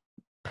Deborah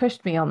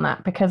pushed me on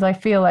that, because I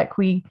feel like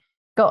we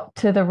got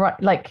to the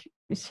right, like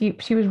she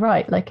was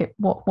right, like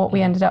what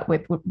we ended up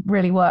with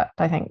really worked,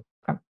 I think.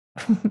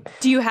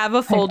 Do you have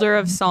a folder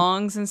of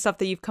songs and stuff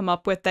that you've come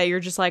up with that you're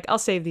just like, I'll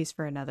save these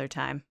for another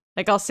time,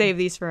 like I'll save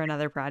these for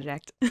another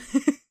project?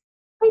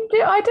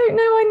 I don't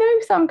know. I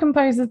know some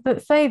composers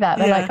that say that.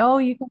 They're like, oh,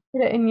 you can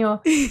put it in your,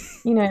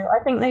 you know,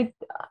 I think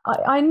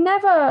I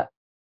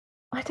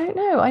don't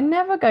know. I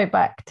never go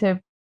back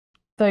to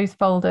those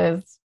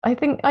folders. I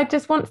think I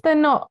just, once they're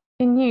not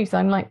in use,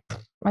 I'm like,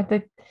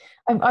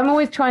 I'm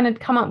always trying to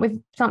come up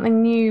with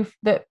something new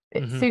that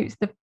it suits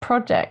the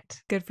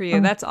project. Good for you.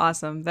 That's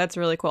awesome. That's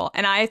really cool.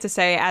 And I have to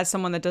say, as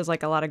someone that does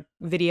like a lot of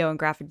video and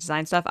graphic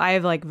design stuff, I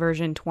have like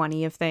version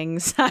 20 of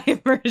things. I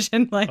have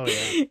version like,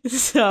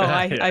 so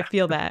I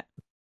feel that.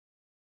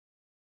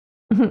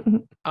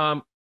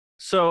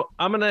 So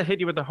I'm gonna hit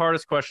you with the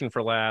hardest question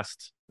for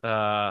last,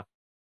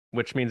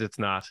 which means it's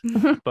not.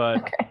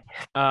 But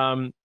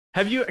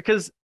have you?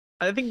 Because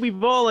I think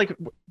we've all, like,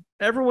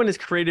 everyone is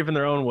creative in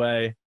their own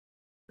way.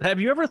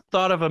 Have you ever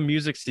thought of a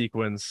music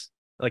sequence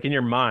like in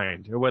your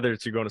mind, or whether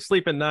it's you're going to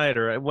sleep at night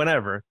or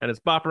whenever, and it's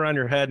bopping around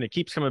your head and it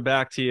keeps coming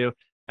back to you,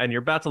 and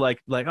you're about to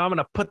like oh, I'm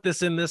gonna put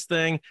this in this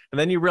thing, and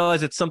then you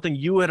realize it's something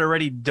you had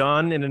already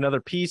done in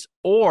another piece,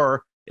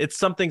 or it's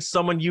something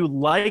someone you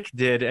like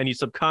did and you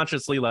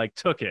subconsciously like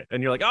took it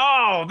and you're like,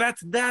 oh,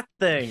 that's that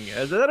thing.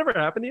 Has that ever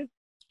happened to you?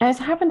 It's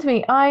happened to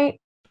me. I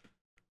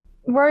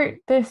wrote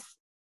this.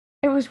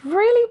 It was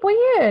really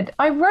weird.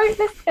 I wrote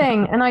this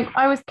thing and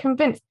I was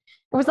convinced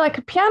it was like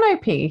a piano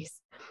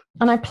piece,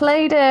 and I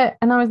played it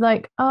and I was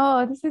like,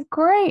 oh, this is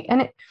great.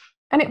 And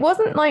it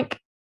wasn't like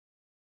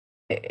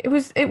it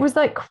was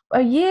like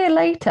a year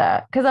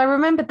later, because I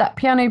remembered that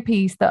piano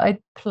piece that I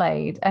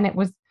played, and it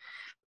was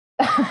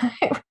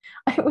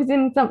it was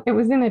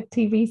in a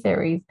TV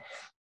series.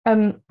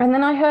 And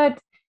then I heard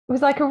it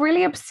was like a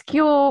really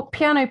obscure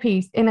piano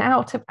piece in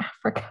Out of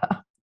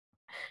Africa.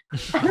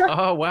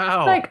 Oh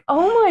wow. Like,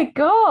 oh my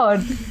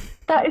God,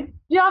 that is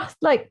just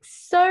like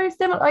so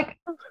similar. Like,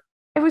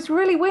 it was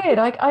really weird.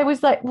 I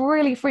was like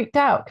really freaked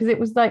out because it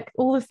was like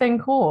all the same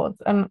chords.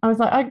 And I was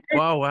like,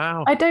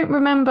 wow. I don't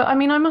remember. I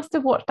mean, I must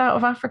have watched Out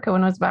of Africa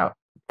when I was about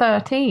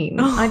 13.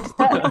 I just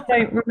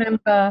don't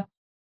remember.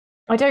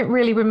 I don't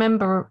really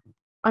remember.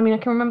 I mean, I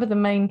can remember the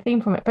main theme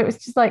from it, but it was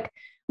just like,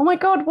 oh my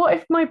God, what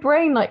if my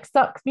brain like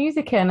sucks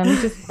music in and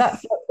just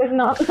there's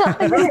not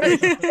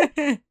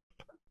nothing.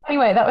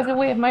 Anyway, that was a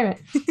weird moment.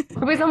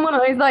 It was on one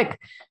of those like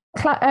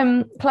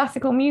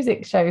classical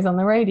music shows on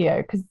the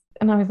radio,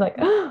 and I was like,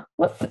 oh,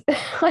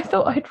 I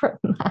thought I'd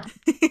written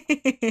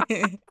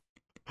that.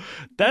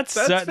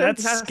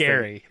 That's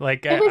scary.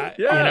 Like, you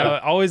know,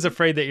 always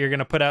afraid that you're going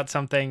to put out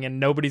something and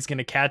nobody's going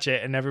to catch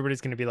it, and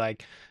everybody's going to be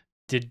like,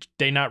 did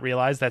they not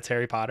realize that's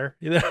Harry Potter,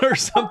 or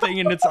something?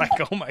 And it's like,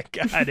 oh my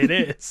God, it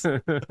is.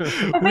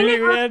 We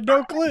had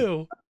no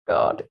clue.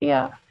 God,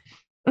 yeah.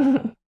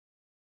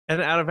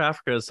 And Out of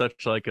Africa is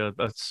such like a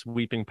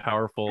sweeping,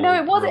 powerful. No,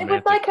 it wasn't. It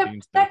was like a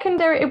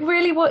secondary. It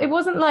really was. It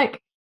wasn't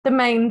like the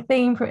main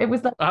theme for it.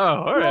 Was like, oh,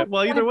 all right.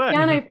 Well, either way,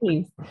 piano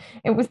piece.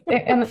 It was,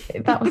 and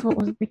that was what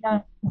was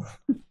began.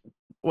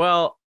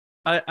 Well,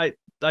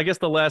 I guess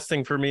the last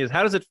thing for me is,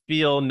 how does it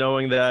feel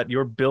knowing that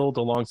you're billed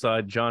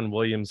alongside John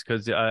Williams?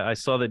 Because I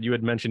saw that you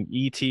had mentioned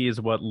E.T.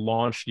 is what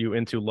launched you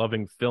into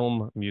loving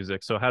film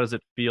music. So how does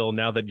it feel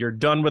now that you're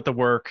done with the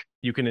work,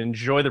 you can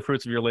enjoy the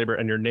fruits of your labor,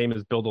 and your name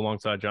is billed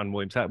alongside John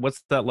Williams?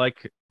 What's that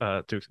like?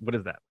 What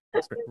is that?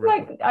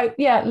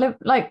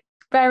 Like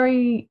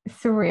very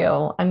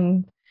surreal,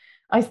 and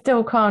I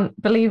still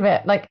can't believe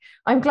it. Like,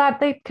 I'm glad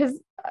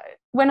because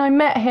when I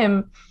met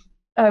him,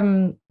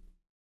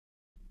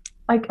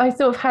 I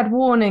sort of had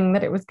warning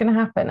that it was going to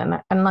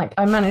happen, and like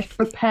I managed to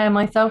prepare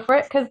myself for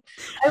it, because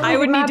I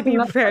would need to be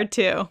prepared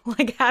too.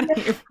 Like, how do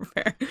you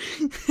prepare?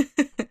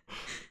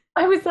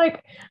 I was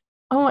like,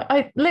 oh,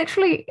 I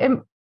literally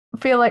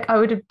feel like I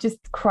would have just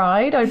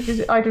cried. I'd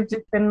have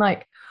just been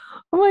like,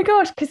 oh my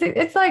gosh, because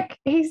it's like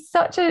he's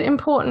such an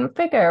important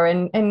figure,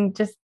 and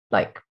just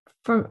like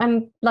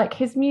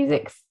his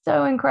music's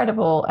so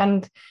incredible,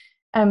 and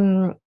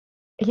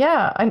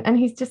yeah, and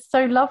he's just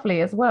so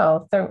lovely as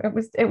well. So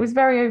it was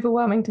very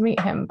overwhelming to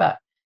meet him, but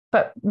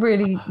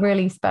really,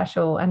 really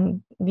special,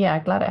 and yeah,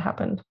 glad it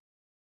happened.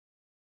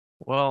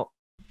 Well,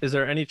 is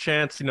there any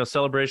chance,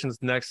 celebrations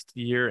next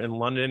year in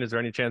London, is there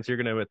any chance you're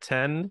going to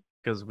attend?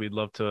 Because we'd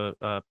love to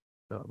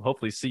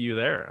hopefully see you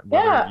there.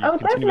 Yeah, you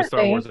continue with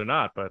Star Wars or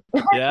not, but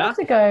yeah. I'd love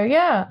to go,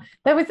 yeah.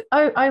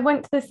 I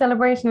went to the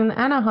celebration in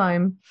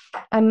Anaheim,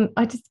 and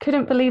I just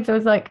couldn't believe there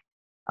was like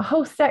a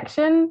whole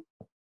section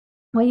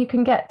where you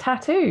can get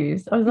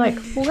tattoos. I was like,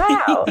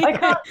 wow, I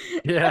can't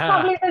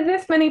believe there's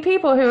this many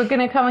people who are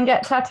going to come and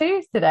get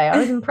tattoos today. I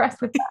was impressed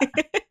with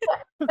that.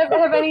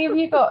 Have any of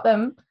you got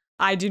them?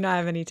 I do not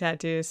have any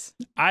tattoos.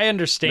 I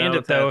understand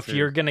it though. If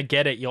you're gonna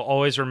get it, you'll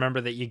always remember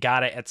that you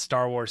got it at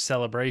Star Wars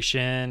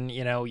Celebration.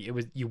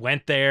 You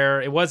went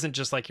there. It wasn't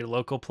just like your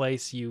local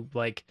place. It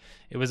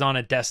was on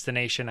a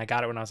destination. I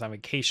got it when I was on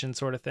vacation,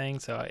 sort of thing.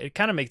 So it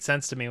kind of makes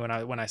sense to me when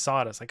I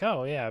saw it. I was like,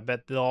 oh yeah, I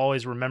bet they'll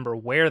always remember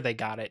where they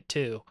got it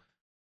too.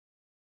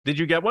 Did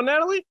you get one,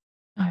 Natalie?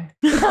 No,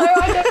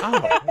 I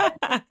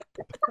don't.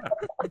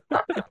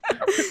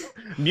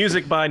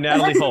 Music by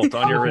Natalie Holt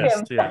on your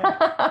wrist.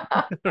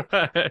 Yeah.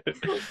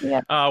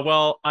 Yeah.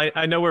 Well,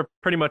 I know we're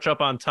pretty much up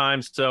on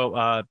time, so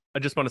I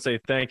just want to say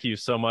thank you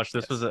so much.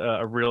 This was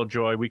a real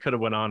joy. We could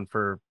have went on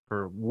for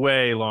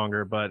way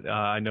longer, but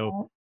I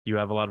know you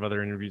have a lot of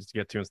other interviews to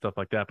get to and stuff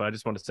like that. But I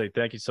just want to say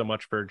thank you so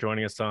much for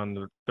joining us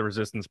on the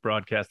Resistance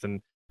broadcast.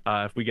 And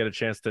if we get a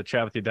chance to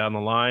chat with you down the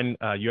line,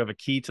 you have a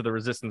key to the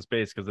Resistance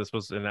base, because this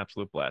was an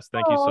absolute blast.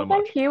 Thank you so much.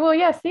 Thank you. Well,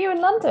 yeah, see you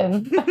in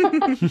London.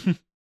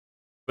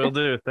 Will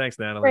do. Thanks,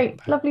 Natalie. Great.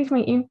 Bye. Lovely to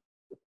meet you.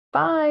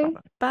 Bye.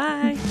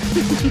 Bye.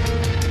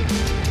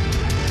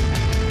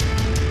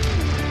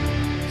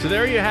 So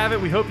there you have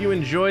it. We hope you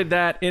enjoyed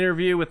that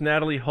interview with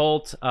Natalie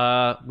Holt.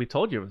 We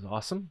told you it was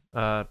awesome.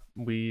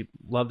 We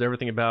loved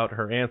everything about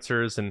her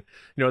answers. And,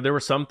 there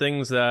were some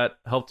things that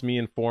helped me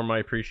inform my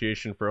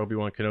appreciation for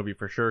Obi-Wan Kenobi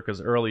for sure,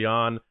 because early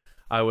on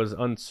I was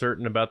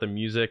uncertain about the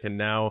music. And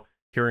now,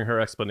 hearing her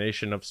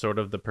explanation of sort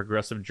of the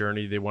progressive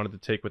journey they wanted to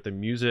take with the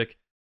music,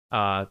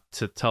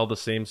 to tell the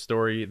same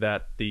story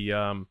that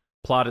the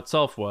plot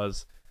itself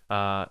was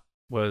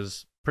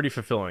pretty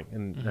fulfilling.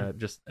 And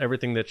just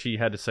everything that she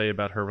had to say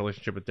about her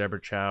relationship with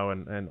Deborah Chow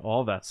and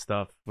all that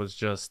stuff was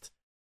just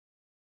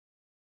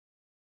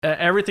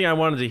everything I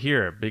wanted to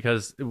hear,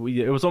 because it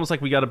was almost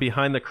like we got a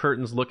behind the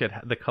curtains look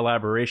at the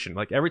collaboration.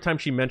 Like every time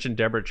she mentioned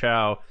Deborah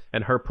Chow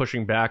and her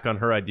pushing back on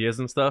her ideas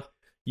and stuff,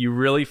 you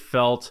really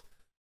felt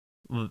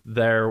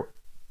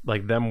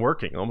them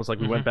working, almost like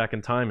we went back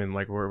in time and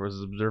like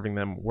was observing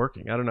them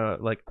working. I don't know.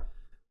 Like,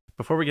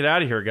 before we get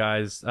out of here,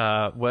 guys,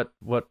 what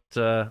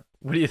do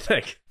you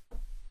think?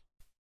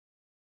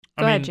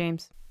 Go ahead,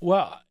 James.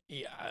 Well,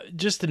 yeah,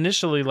 just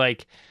initially,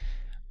 like,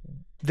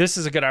 this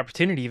is a good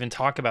opportunity to even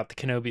talk about the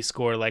Kenobi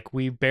score. Like,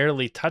 we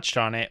barely touched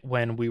on it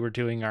when we were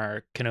doing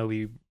our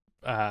Kenobi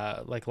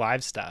like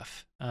live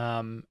stuff.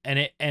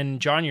 And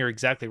John, you're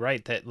exactly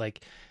right that,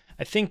 like,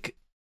 I think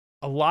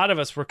a lot of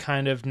us were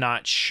kind of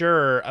not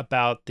sure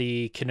about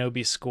the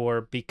Kenobi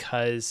score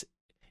because,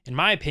 in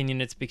my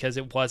opinion, it's because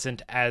it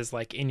wasn't as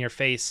like in your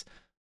face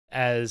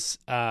as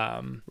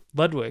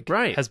Ludwig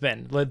has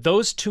been.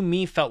 Those to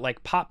me felt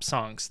like pop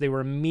songs. They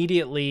were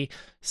immediately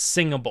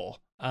singable.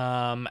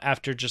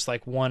 After just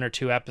like 1 or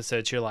 2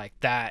 episodes, you're like,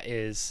 that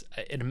is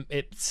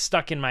it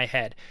stuck in my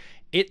head.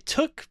 It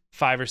took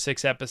 5 or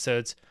 6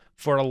 episodes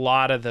for a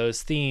lot of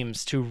those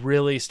themes to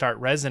really start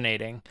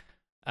resonating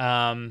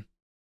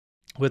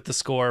with the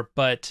score.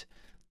 But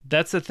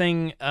that's the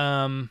thing.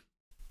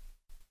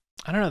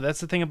 I don't know. That's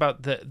the thing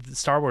about the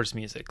Star Wars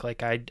music.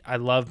 Like, I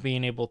love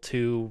being able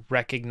to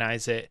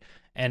recognize it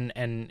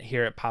and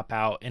hear it pop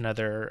out in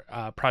other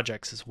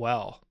projects as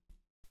well.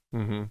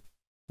 Mm-hmm.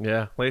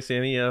 Yeah. Lacey,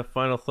 any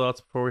final thoughts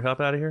before we hop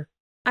out of here?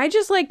 I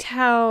just liked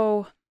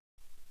how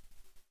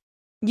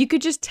you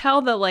could just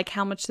tell that, like,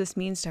 how much this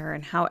means to her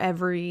and how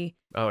every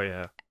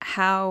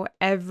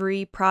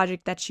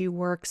project that she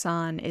works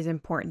on is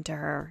important to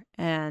her,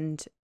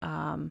 and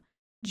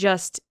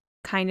just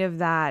kind of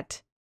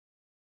that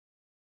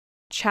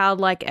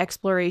childlike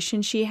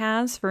exploration she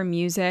has for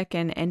music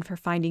and for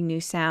finding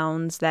new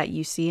sounds that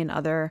you see in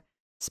other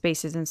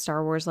spaces in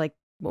Star Wars, like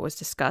what was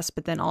discussed,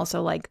 but then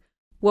also like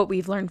what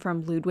we've learned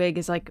from Ludwig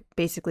is like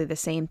basically the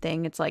same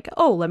thing. It's like,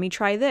 oh, let me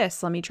try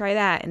this, let me try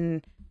that.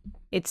 And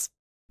it's,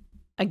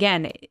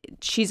 again,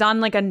 she's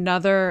on like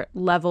another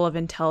level of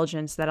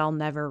intelligence that I'll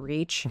never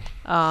reach,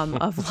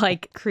 of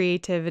like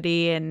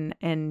creativity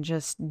and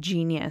just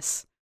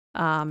genius.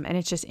 And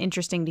it's just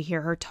interesting to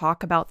hear her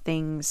talk about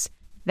things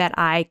that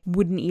I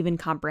wouldn't even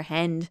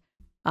comprehend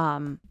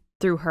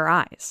through her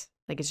eyes.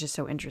 Like, it's just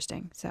so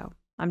interesting. So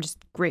I'm just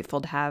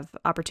grateful to have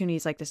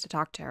opportunities like this to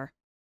talk to her.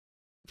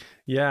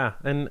 Yeah,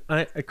 and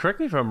I correct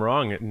me if I'm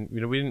wrong. And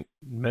we didn't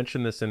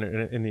mention this in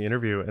the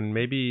interview, and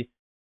maybe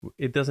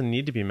it doesn't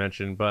need to be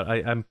mentioned, but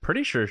I'm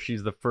pretty sure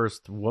she's the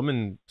first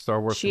woman Star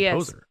Wars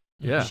composer.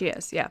 Yeah, she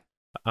is. Yeah.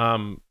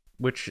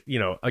 Which,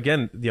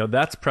 again,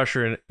 that's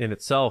pressure in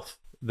itself,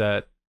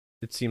 that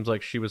it seems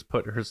like she was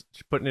put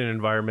in an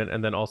environment,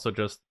 and then also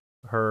just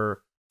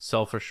her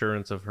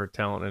self-assurance of her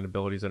talent and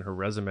abilities and her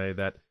resume,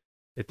 that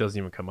it doesn't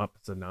even come up.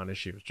 It's a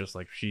non-issue. It's just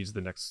like, she's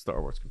the next Star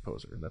Wars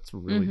composer, and that's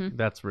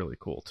really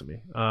cool to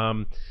me.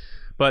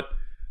 But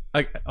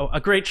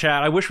a great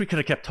chat. I wish we could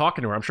have kept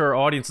talking to her. I'm sure our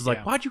audience is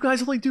like, why'd you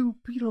guys only do,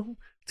 it's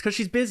because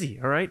she's busy.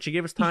 All right, she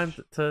gave us time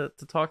to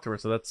talk to her,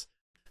 so that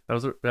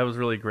was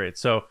really great.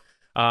 So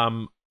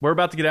we're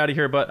about to get out of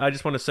here, but I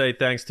just want to say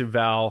thanks to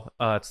Val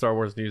at Star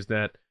Wars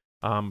Newsnet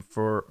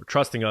for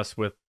trusting us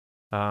with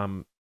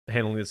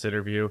handling this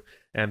interview,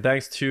 and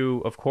thanks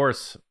to, of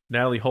course,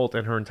 Natalie Holt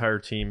and her entire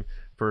team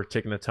for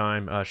taking the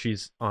time.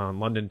 She's on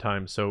London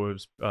time, so it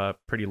was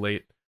pretty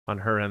late on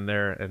her end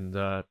there, and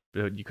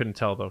you couldn't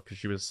tell though because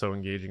she was so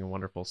engaging and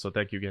wonderful. So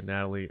thank you again,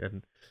 Natalie,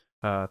 and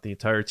the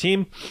entire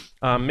team.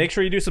 Make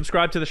sure you do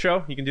subscribe to the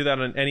show. You can do that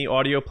on any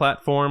audio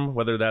platform,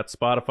 whether that's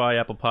Spotify,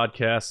 Apple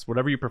Podcasts,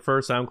 whatever you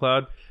prefer,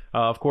 SoundCloud.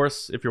 Of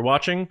course, if you're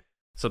watching,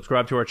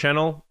 subscribe to our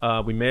channel.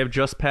 We may have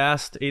just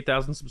passed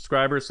 8,000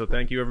 subscribers, so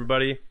thank you,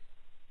 everybody.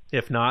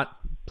 If not,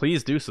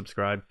 please do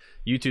subscribe.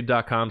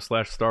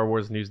 YouTube.com/Star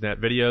Wars Newsnet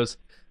videos.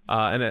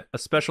 And a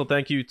special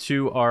thank you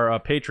to our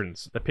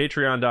patrons at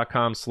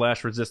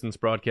Patreon.com/Resistance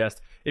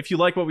Broadcast. If you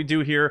like what we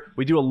do here,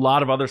 we do a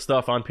lot of other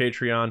stuff on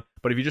Patreon.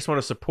 But if you just want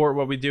to support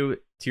what we do,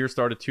 tiers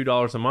start at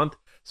 $2 a month.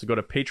 So go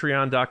to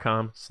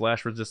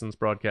Patreon.com/Resistance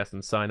Broadcast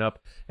and sign up.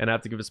 And I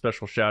have to give a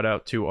special shout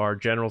out to our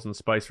Generals and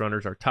Spice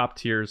Runners, our top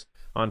tiers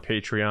on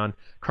Patreon: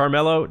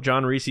 CARMELO,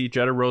 John RISI,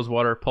 JETTA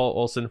Rosewater, Paul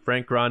Olson,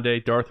 Frank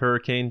Grande, Darth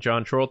Hurricane,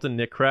 John Charlton,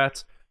 Nick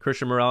Kratz,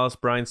 Christian Morales,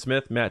 Brian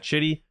Smith, Matt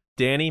Chitty,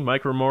 DANI,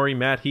 Mike Rumore,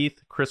 Matt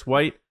Heath, Chris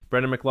White,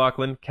 Brendan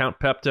McLaughlin,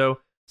 COUNTPEPTO,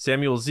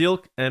 Samuel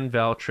Zielk, and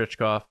Val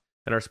Trichkov.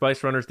 And our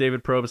Spice Runners: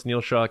 David Probus,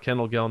 Neil Shaw,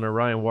 Kendall GELNER,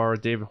 Ryan WAARA,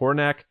 David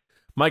HORNAK,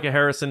 Micah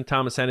Harrison,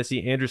 Thomas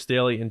Hennessy, Andrew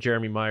Staley, and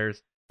Jeremy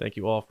Myers. Thank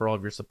you all for all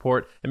of your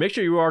support. And make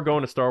sure you are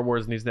going to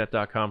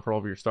StarWarsNewsNet.com for all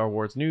of your Star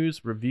Wars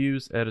news,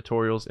 reviews,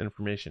 editorials,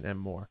 information, and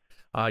more.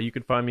 You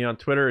can find me on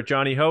Twitter at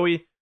Johnny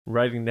Hoey,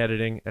 writing and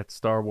editing at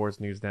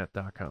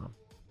StarWarsNewsNet.com.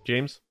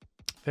 James?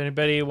 If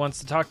anybody wants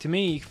to talk to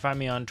me, you can find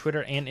me on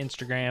Twitter and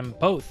Instagram,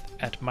 both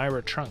at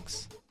Myra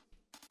Trunks.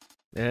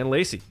 And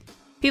Lacey?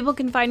 People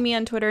can find me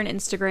on Twitter and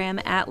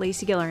Instagram at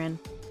Lacey Gilleran.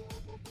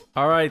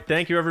 All right,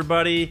 thank you,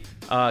 everybody.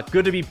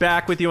 Good to be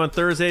back with you on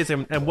Thursdays,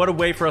 and what a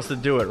way for us to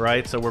do it,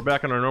 right? So we're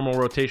back on our normal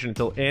rotation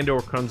until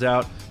Andor comes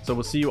out. So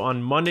we'll see you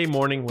on Monday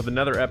morning with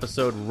another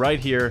episode right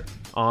here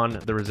on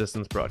the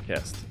Resistance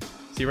broadcast.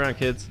 See you around,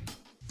 kids.